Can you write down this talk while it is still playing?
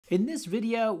In this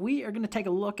video, we are going to take a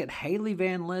look at Hailey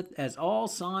Van Lith as all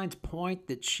signs point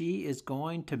that she is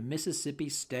going to Mississippi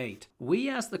State. We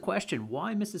asked the question,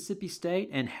 why Mississippi State,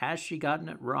 and has she gotten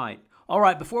it right? All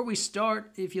right, before we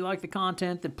start, if you like the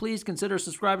content, then please consider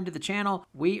subscribing to the channel.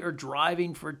 We are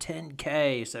driving for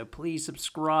 10K, so please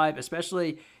subscribe,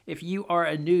 especially if you are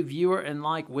a new viewer and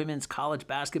like women's college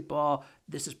basketball.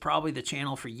 This is probably the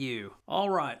channel for you. All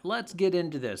right, let's get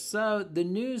into this. So the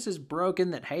news is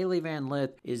broken that Hailey Van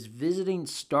Lith is visiting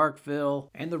Starkville,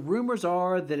 and the rumors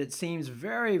are that it seems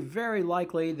very, very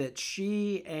likely that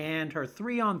she and her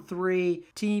 3-on-3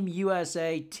 Team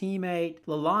USA teammate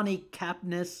Leilani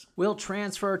Kapnis will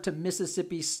transfer to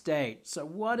Mississippi State. So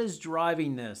what is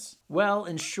driving this? Well,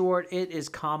 in short, it is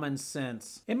common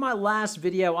sense. In my last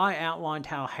video, I outlined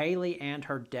how Hailey and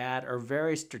her dad are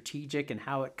very strategic in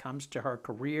how it comes to her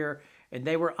career, and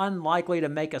they were unlikely to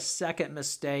make a second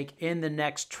mistake in the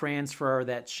next transfer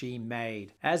that she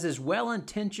made. As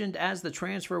well-intentioned as the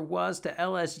transfer was to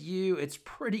LSU, it's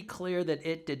pretty clear that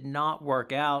it did not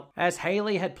work out, as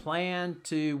Hailey had planned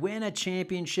to win a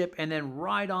championship and then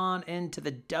right on into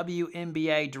the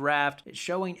WNBA draft,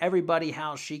 showing everybody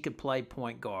how she could play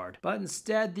point guard. But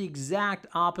instead, the exact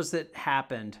opposite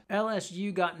happened.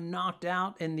 LSU got knocked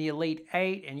out in the Elite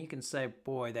Eight, and you can say,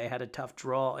 boy, they had a tough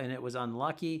draw and it was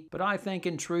unlucky. But I think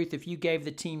in truth, if you gave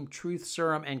the team Truth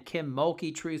Serum and Kim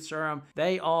Mulkey Truth Serum,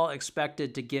 they all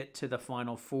expected to get to the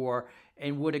Final Four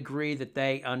and would agree that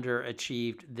they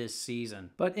underachieved this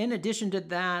season. But in addition to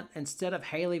that, instead of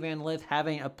Hailey Van Lith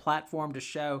having a platform to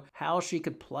show how she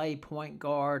could play point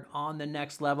guard on the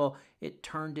next level, it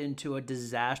turned into a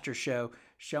disaster show,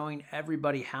 showing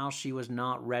everybody how she was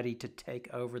not ready to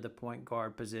take over the point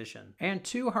guard position. And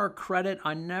to her credit,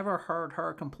 I never heard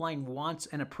her complain once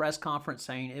in a press conference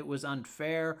saying it was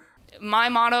unfair. My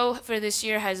motto for this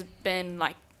year has been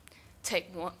like,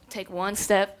 take one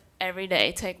step every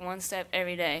day, take one step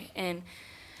every day. And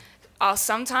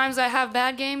sometimes I have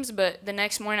bad games, but the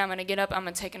next morning I'm going to get up, I'm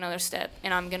going to take another step,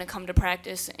 and I'm going to come to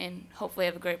practice and hopefully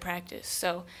have a great practice.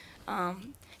 So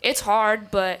it's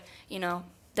hard, but, you know,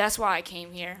 that's why I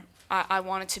came here. I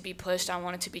wanted to be pushed. I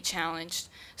wanted to be challenged.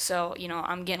 So, you know,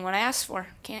 I'm getting what I asked for.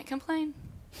 Can't complain.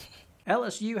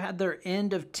 LSU had their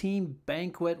end of team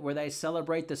banquet where they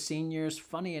celebrate the seniors.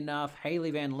 Funny enough,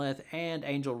 Hailey Van Lith and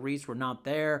Angel Reese were not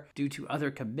there due to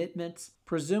other commitments.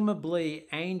 Presumably,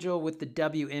 Angel with the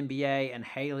WNBA and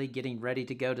Hailey getting ready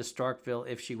to go to Starkville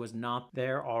if she was not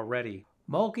there already.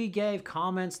 Mulkey gave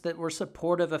comments that were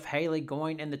supportive of Hailey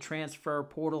going in the transfer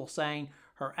portal, saying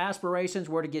her aspirations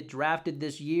were to get drafted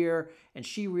this year, and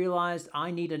she realized,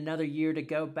 I need another year to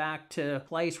go back to a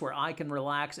place where I can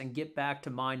relax and get back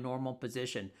to my normal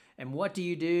position. And what do?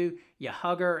 You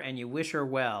hug her and you wish her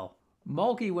well.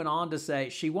 Mulkey went on to say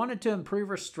she wanted to improve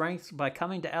her strengths by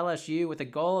coming to LSU with the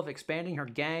goal of expanding her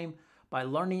game by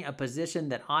learning a position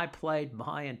that I played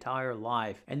my entire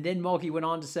life. And then Mulkey went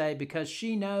on to say because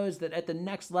she knows that at the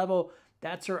next level,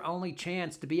 that's her only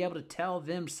chance to be able to tell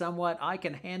them somewhat, I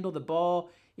can handle the ball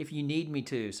if you need me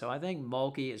to. So I think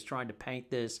Mulkey is trying to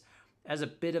paint this as a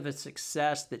bit of a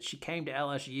success that she came to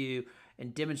LSU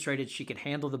and demonstrated she could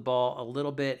handle the ball a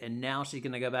little bit, and now she's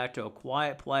going to go back to a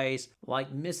quiet place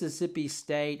like Mississippi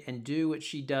State and do what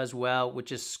she does well,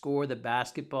 which is score the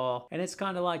basketball. And it's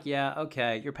kind of like, yeah,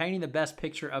 okay, you're painting the best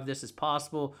picture of this as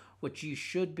possible, which you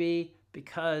should be,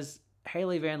 because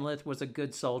Hailey Van Lith was a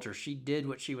good soldier. She did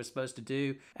what she was supposed to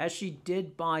do, as she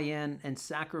did buy in and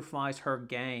sacrifice her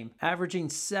game, averaging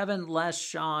 7 less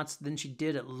shots than she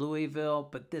did at Louisville,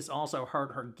 but this also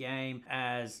hurt her game,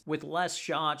 as with less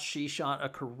shots, she shot a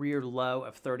career low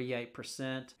of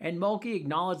 38%. And Mulkey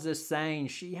acknowledged this, saying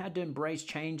she had to embrace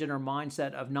change in her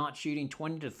mindset of not shooting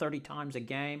 20 to 30 times a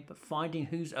game, but finding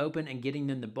who's open and getting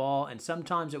them the ball, and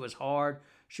sometimes it was hard.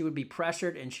 She would be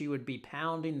pressured and she would be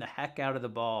pounding the heck out of the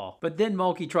ball. But then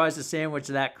Mulkey tries to sandwich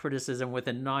that criticism with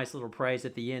a nice little praise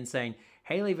at the end, saying,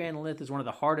 Hailey Van Lith is one of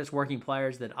the hardest working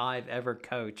players that I've ever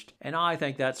coached. And I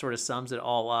think that sort of sums it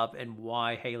all up and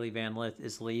why Hailey Van Lith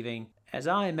is leaving. As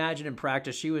I imagine in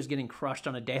practice, she was getting crushed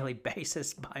on a daily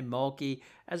basis by Mulkey,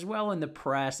 as well in the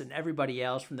press and everybody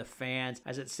else from the fans,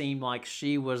 as it seemed like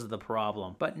she was the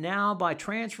problem. But now, by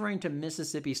transferring to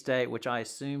Mississippi State, which I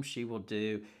assume she will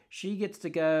do, she gets to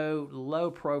go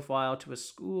low profile to a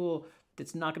school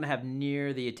that's not going to have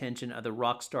near the attention of the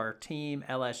rockstar team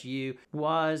LSU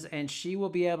was, and she will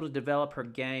be able to develop her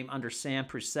game under Sam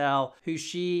Purcell, who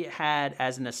she had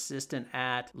as an assistant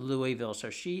at Louisville.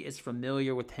 So she is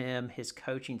familiar with him, his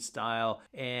coaching style,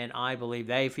 and I believe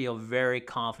they feel very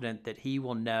confident that he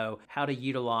will know how to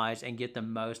utilize and get the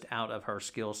most out of her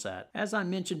skill set. As I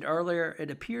mentioned earlier, it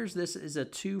appears this is a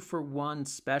 2-for-1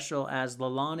 special, as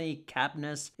Leilani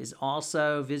Kapnis is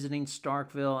also visiting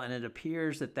Starkville, and it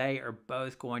appears that they are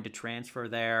both going to transfer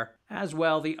there. As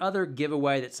well, the other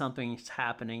giveaway that something's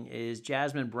happening is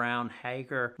Jasmine Brown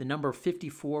Hager, the number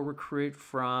 54 recruit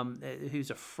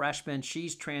who's a freshman.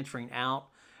 She's transferring out,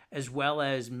 as well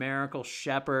as Miracle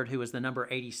Shepard, who is the number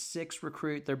 86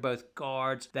 recruit. They're both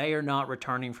guards. They are not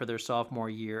returning for their sophomore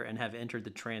year and have entered the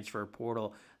transfer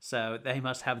portal, so they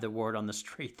must have the word on the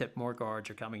street that more guards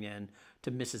are coming in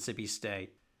to Mississippi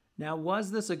State. Now,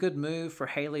 was this a good move for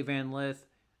Hailey Van Lith?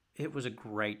 It was a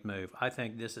great move. I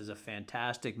think this is a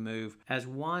fantastic move. As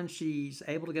one, she's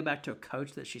able to go back to a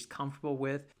coach that she's comfortable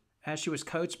with. As she was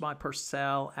coached by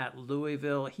Purcell at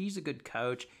Louisville, he's a good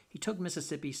coach. He took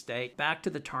Mississippi State back to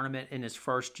the tournament in his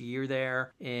first year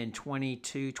there in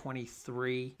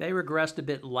 22-23. They regressed a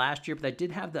bit last year, but they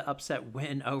did have the upset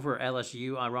win over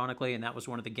LSU, ironically, and that was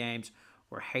one of the games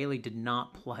where Hailey did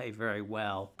not play very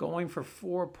well, going for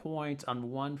 4 points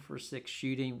on 1 for 6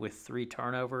 shooting with 3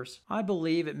 turnovers. I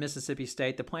believe at Mississippi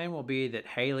State, the plan will be that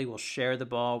Hailey will share the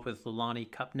ball with Leilani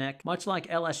Kapnis, much like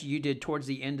LSU did towards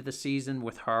the end of the season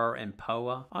with her and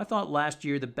Poa. I thought last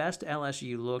year the best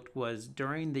LSU looked was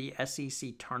during the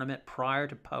SEC tournament prior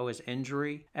to Poa's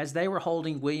injury, as they were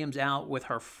holding Williams out with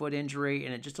her foot injury,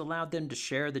 and it just allowed them to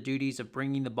share the duties of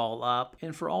bringing the ball up.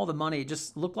 And for all the money, it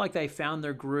just looked like they found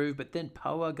their groove, but then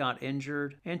Poa got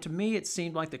injured, and to me it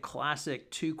seemed like the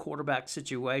classic 2-quarterback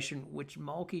situation, which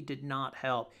Mulkey did not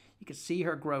help. You could see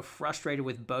her grow frustrated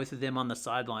with both of them on the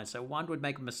sideline. So one would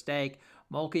make a mistake,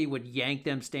 Mulkey would yank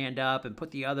them, stand up, and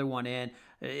put the other one in.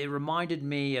 It reminded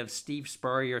me of Steve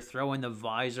Spurrier throwing the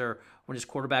visor when his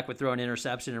quarterback would throw an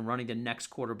interception and running the next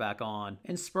quarterback on.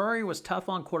 And Spurrier was tough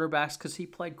on quarterbacks because he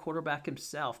played quarterback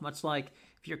himself, much like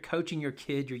if you're coaching your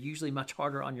kid, you're usually much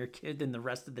harder on your kid than the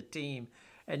rest of the team.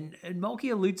 And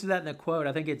Mulkey alludes to that in the quote.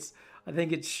 I think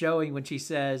it's showing when she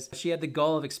says she had the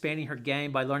goal of expanding her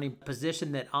game by learning a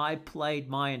position that I played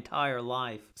my entire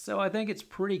life. So I think it's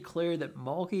pretty clear that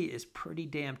Mulkey is pretty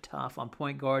damn tough on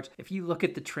point guards. If you look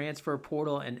at the transfer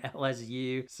portal in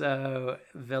LSU, so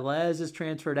Velez is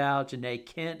transferred out, Janae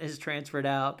Kent is transferred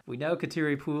out. We know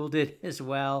Kateri Poole did as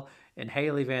well, and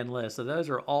Hailey Van Lith. So those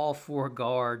are all 4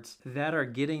 guards that are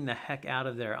getting the heck out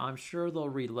of there. I'm sure they'll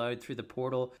reload through the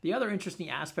portal. The other interesting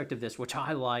aspect of this, which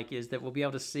I like, is that we'll be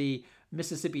able to see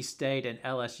Mississippi State and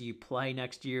LSU play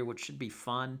next year, which should be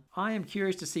fun. I am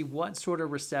curious to see what sort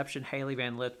of reception Hailey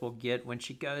Van Lith will get when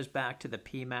she goes back to the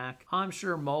PMAC. I'm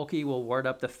sure Mulkey will word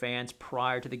up the fans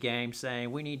prior to the game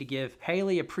saying, we need to give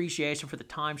Hailey appreciation for the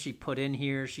time she put in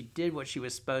here. She did what she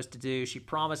was supposed to do. She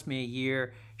promised me a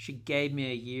year. She gave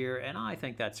me a year, and I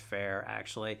think that's fair,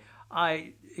 actually.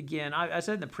 I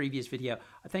said in the previous video,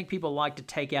 I think people like to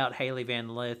take out Hailey Van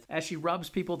Lith as she rubs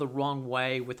people the wrong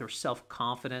way with her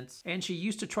self-confidence. And she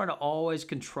used to try to always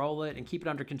control it and keep it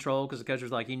under control because the coach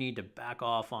was like, you need to back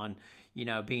off on,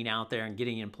 being out there and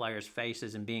getting in players'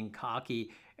 faces and being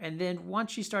cocky. And then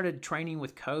once she started training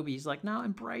with Kobe, he's like, no,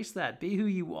 embrace that. Be who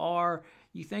you are.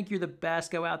 You think you're the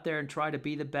best. Go out there and try to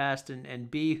be the best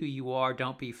and be who you are.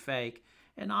 Don't be fake.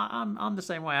 And I'm the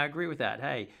same way. I agree with that.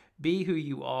 Hey, be who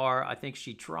you are. I think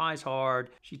she tries hard.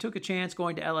 She took a chance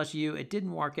going to LSU. It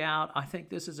didn't work out. I think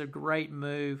this is a great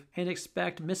move, and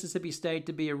expect Mississippi State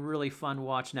to be a really fun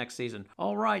watch next season.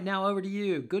 All right, now over to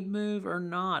you. Good move or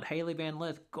not? Hailey Van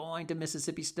Lith going to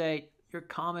Mississippi State. Your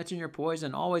comments and your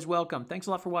poison, always welcome. Thanks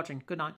a lot for watching. Good night.